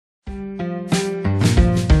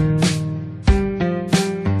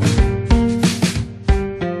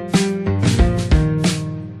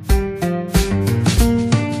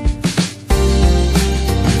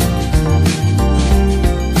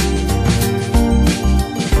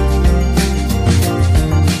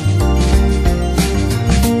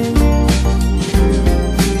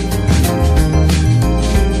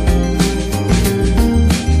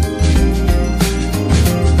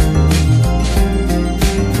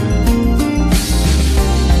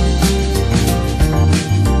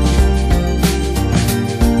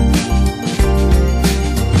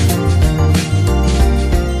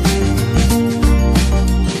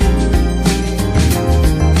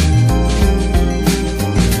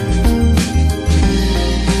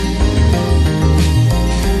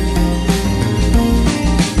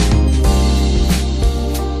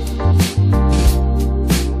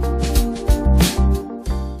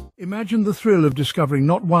Imagine the thrill of discovering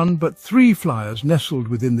not one, but 3 flyers nestled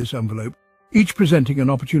within this envelope, each presenting an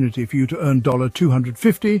opportunity for you to earn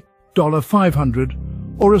 $250,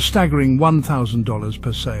 $500, or a staggering $1,000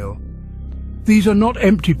 per sale. These are not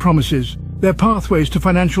empty promises, they're pathways to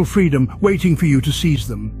financial freedom waiting for you to seize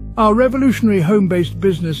them. Our revolutionary home-based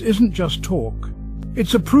business isn't just talk.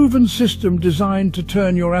 It's a proven system designed to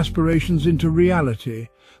turn your aspirations into reality.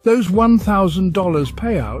 Those $1,000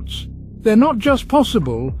 payouts, they're not just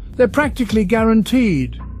possible, they're practically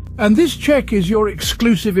guaranteed. And this check is your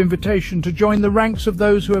exclusive invitation to join the ranks of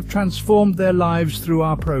those who have transformed their lives through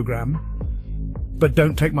our program. But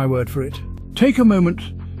don't take my word for it. Take a moment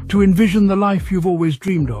to envision the life you've always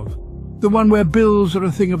dreamed of. The one where bills are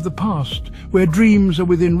a thing of the past, where dreams are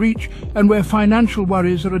within reach, and where financial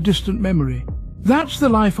worries are a distant memory. That's the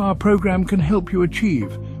life our program can help you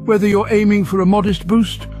achieve, whether you're aiming for a modest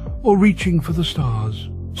boost or reaching for the stars.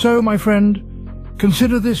 So, my friend,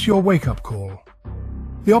 consider this your wake-up call.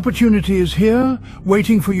 The opportunity is here,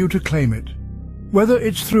 waiting for you to claim it. Whether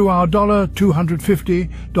it's through our $250,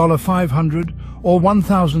 $500, or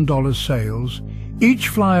 $1,000 sales, each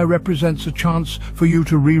flyer represents a chance for you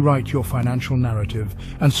to rewrite your financial narrative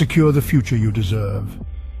and secure the future you deserve.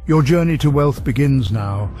 Your journey to wealth begins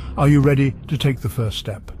now. Are you ready to take the first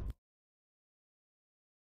step?